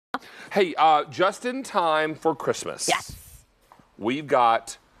Hey, just in time for Christmas. Yes. We've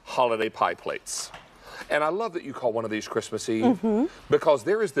got holiday pie plates. And I love that you call one of these Christmas Eve because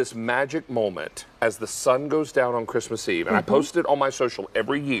there is this magic moment as the sun goes down on Christmas Eve. And I post it on my social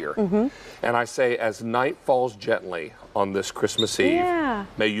every year. And I say, as night falls gently on this Christmas Eve,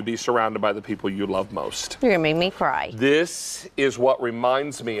 may you be surrounded by the people you love most. You're going to make me cry. This is what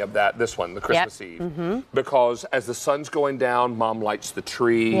reminds me of that, this one, the Christmas Eve. Because as the sun's going down, Mom lights the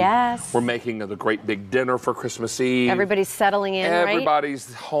tree. Yes. We're making the great big dinner for Christmas Eve. Everybody's settling in, right?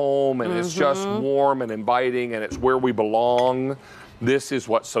 Everybody's home, and it's just warm and inviting, and it's where we belong. This is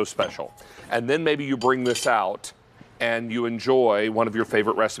what's so special. And then maybe you bring this out and you enjoy one of your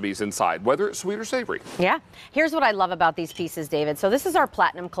favorite recipes inside, whether it's sweet or savory. Yeah. Here's what I love about these pieces, David. So this is our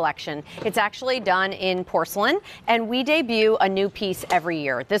Platinum collection. It's actually done in porcelain, and we debut a new piece every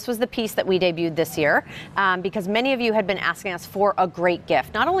year. This was the piece that we debuted this year because many of you had been asking us for a great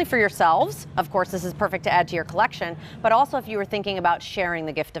gift, not only for yourselves. Of course, this is perfect to add to your collection, but also if you were thinking about sharing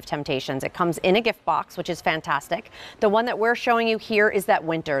the gift of Temp-tations. It comes in a gift box, which is fantastic. The one that we're showing you here is that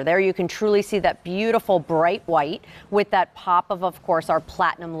winter. There you can truly see that beautiful bright white with that pop of course, our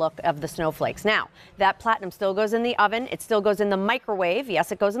platinum look of the snowflakes. Now, that platinum still goes in the oven. It still goes in the microwave.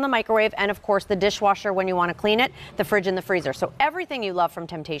 Yes, it goes in the microwave. And of course, the dishwasher when you want to clean it, the fridge and the freezer. So everything you love from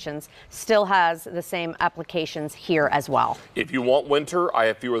Temp-tations still has the same applications here as well. If you want winter, I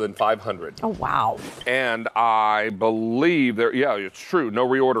have fewer than 500. Oh, wow. And I believe there, yeah, it's true. No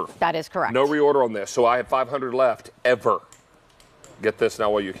reorder. That is correct. No reorder on this. So I have 500 left ever. Get this now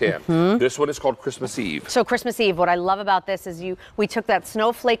while you can. This one is called Christmas Eve. So Christmas Eve, what I love about this is we took that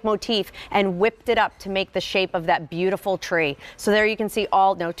snowflake motif and whipped it up to make the shape of that beautiful tree. So there you can see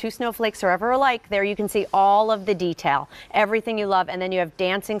no two snowflakes are ever alike. There you can see all of the detail, everything you love. And then you have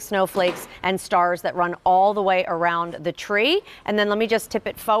dancing snowflakes and stars that run all the way around the tree. And then let me just tip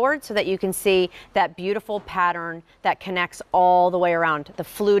it forward so that you can see that beautiful pattern that connects all the way around. The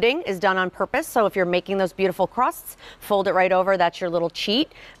fluting is done on purpose. So if you're making those beautiful crusts, fold it right over. That's your little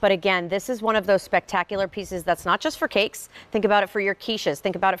cheat. But again, this is one of those spectacular pieces that's not just for cakes. Think about it for your quiches.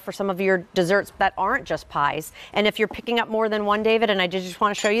 Think about it for some of your desserts that aren't just pies. And if you're picking up more than one, David, and I just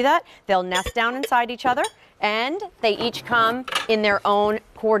want to show you that, they'll nest down inside each other. And they each come in their own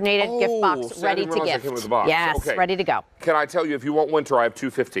coordinated gift box, ready to gift. Yes, okay. Ready to go. Can I tell you, if you want winter, I have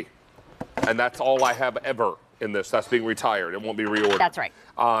 250. And that's all I have ever in this. That's being retired. It won't be reordered. That's right.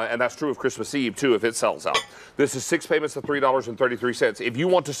 And that's true of Christmas Eve, too, if it sells out. This is 6 payments of $3.33. If you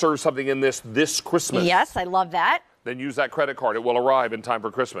want to serve something in this Christmas. Yes, I love that. Then use that credit card. It will arrive in time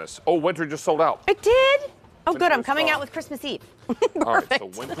for Christmas. Oh, winter just sold out. It did? Oh, Winter good. I'm coming out with Christmas Eve. All right, so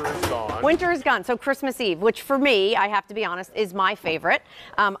winter is gone. Winter is gone. So Christmas Eve, which for me, I have to be honest, is my favorite.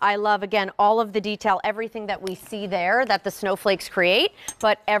 I love, again, all of the detail, everything that we see there that the snowflakes create,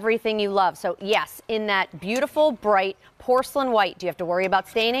 but everything you love. So yes, in that beautiful, bright porcelain white, do you have to worry about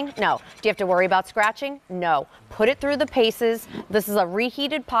staining? No. Do you have to worry about scratching? No. Put it through the paces. This is a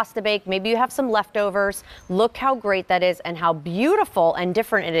reheated pasta bake. Maybe you have some leftovers. Look how great that is and how beautiful and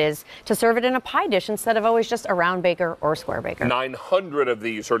different it is to serve it in a pie dish instead of always just a round baker or a square baker. 900 of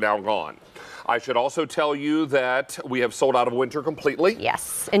these are now gone. I should also tell you that we have sold out of winter completely.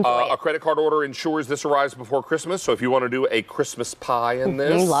 Yes, enjoy it. A credit card order ensures this arrives before Christmas, so if you want to do a Christmas pie in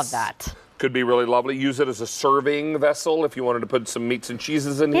this. Love that. Could be really lovely. Use it as a serving vessel if you wanted to put some meats and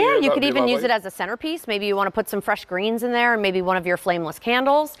cheeses in here. Yeah, you could even use it as a centerpiece. Maybe you want to put some fresh greens in there, and maybe one of your flameless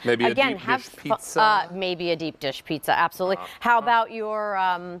candles. Maybe a deep dish pizza. Maybe a deep dish pizza, absolutely. How about your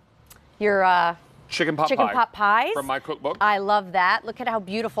chicken pot pies from my cookbook. I love that. Look at how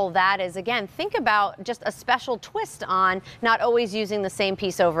beautiful that is. Again, think about just a special twist on not always using the same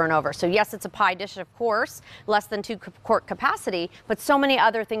piece over and over. So yes, it's a pie dish, of course, less than 2 quart capacity, but so many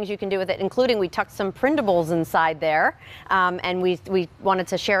other things you can do with it, including we tucked some printables inside there, and we wanted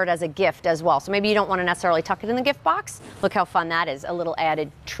to share it as a gift as well. So maybe you don't want to necessarily tuck it in the gift box. Look how fun that is. A little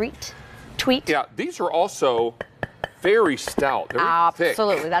added treat. Yeah, these are also very stout. They're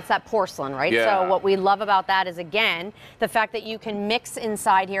Absolutely. thick. That's that porcelain, right? Yeah. So what we love about that is, again, the fact that you can mix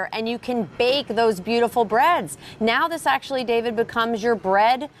inside here and you can bake those beautiful breads. Now this actually, David, becomes your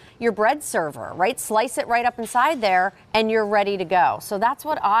bread server, right? Slice it right up inside there and you're ready to go. So that's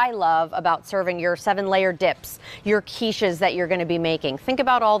what I love about serving your 7-layer dips, your quiches that you're going to be making. Think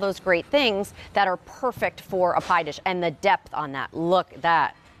about all those great things that are perfect for a pie dish and the depth on that. Look at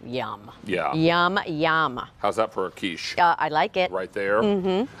that. Yum. Yeah. Yum, yum. How's that for a quiche? I like it. Right there.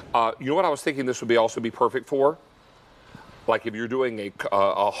 You know what I was thinking this would also be perfect for? Like if you're doing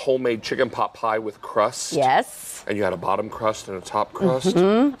a homemade chicken pot pie with crust. Yes. And you had a bottom crust and a top crust.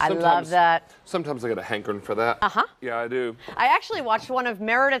 I love that. Sometimes I get a hankering for that. Uh-huh. Yeah, I do. I actually watched one of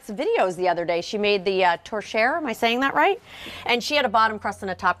Meredith's videos the other day. She made the torchère, am I saying that right? And she had a bottom crust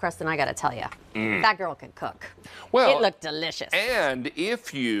and a top crust, and I got to tell you, that girl can cook. Well, it looked delicious. And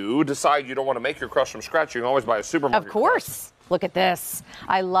if you decide you don't want to make your crust from scratch, you can always buy a supermarket Of course. crust. Look at this.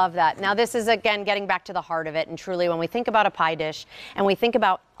 I love that. Now, this is, again, getting back to the heart of it. And truly, when we think about a pie dish and we think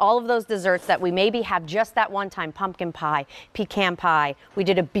about all of those desserts that we maybe have just that one time, pumpkin pie, pecan pie, we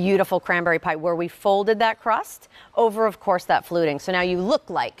did a beautiful cranberry pie where we folded that crust over, of course, that fluting. So now you look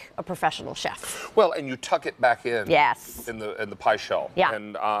like a professional chef. Well, and you tuck it back in. Yes. In the pie shell. Yeah.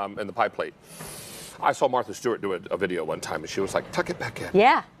 And in the pie plate. I saw Martha Stewart do a video one time, and she was like, tuck it back in.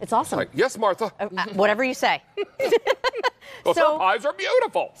 Yeah, it's awesome. Like, yes, Martha. Whatever you say. Well, some pies are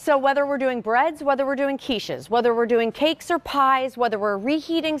beautiful. So whether we're doing breads, whether we're doing quiches, whether we're doing cakes or pies, whether we're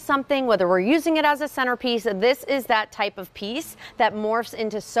reheating something, whether we're using it as a centerpiece, this is that type of piece that morphs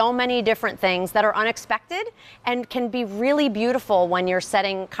into so many different things that are unexpected and can be really beautiful when you're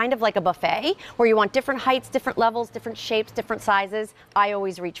setting kind of like a buffet where you want different heights, different levels, different shapes, different sizes. I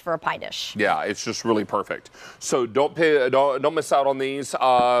always reach for a pie dish. Yeah, it's just really perfect. So don't miss out on these.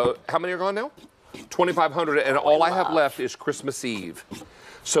 How many are gone now? 2,500, and all I have left is Christmas Eve.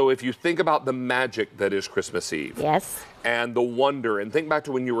 So if you think about the magic that is Christmas Eve. Yes. And the wonder, and think back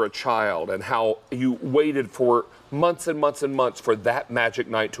to when you were a child and how you waited for months and months and months for that magic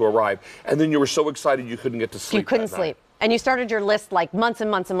night to arrive. And then you were so excited you couldn't get to sleep. You couldn't sleep. And you started your list like months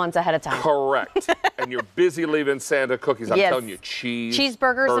and months and months ahead of time. Correct. And you're busy leaving Santa cookies. I'm telling you,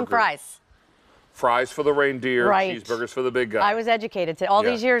 cheeseburgers and fries. Fries for the reindeer, right. Cheeseburgers for the big guy. I was educated. All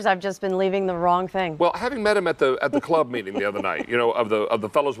these years, I've just been leaving the wrong thing. Well, having met him at the club meeting the other night, you know, of the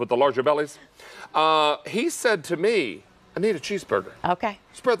fellows with the larger bellies, he said to me, "I need a cheeseburger." Okay.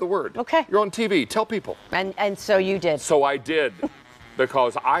 Spread the word. Okay. You're on TV. Tell people. And so you did. So I did,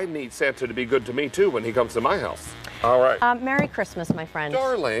 because I need Santa to be good to me too when he comes to my house. All right. Merry Christmas, my friend.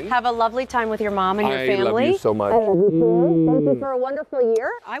 Darling. Have a lovely time with your mom and your family. I love you so much. I love you too. Thank you for a wonderful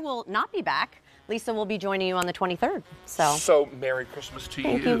year. I will not be back. Lisa will be joining you on the 23rd. So Merry Christmas to you.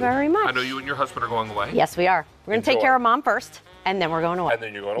 Thank you very much. I know you and your husband are going away. Yes, we are. We're going to take care of Mom first, and then we're going away. And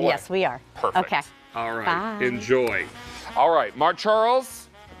then you're going away. Yes, we are. Perfect. Okay. All right. Bye. Enjoy. All right, Mark Charles,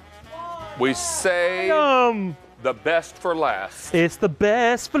 we say the best for last. It's the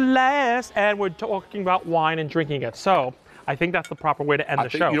best for last, and we're talking about wine and drinking it. So I think that's the proper way to end the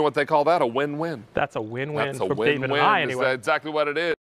show. You know what they call that? A win-win. That's a win-win That's a for win-win. David and I, anyway. That's exactly what it is.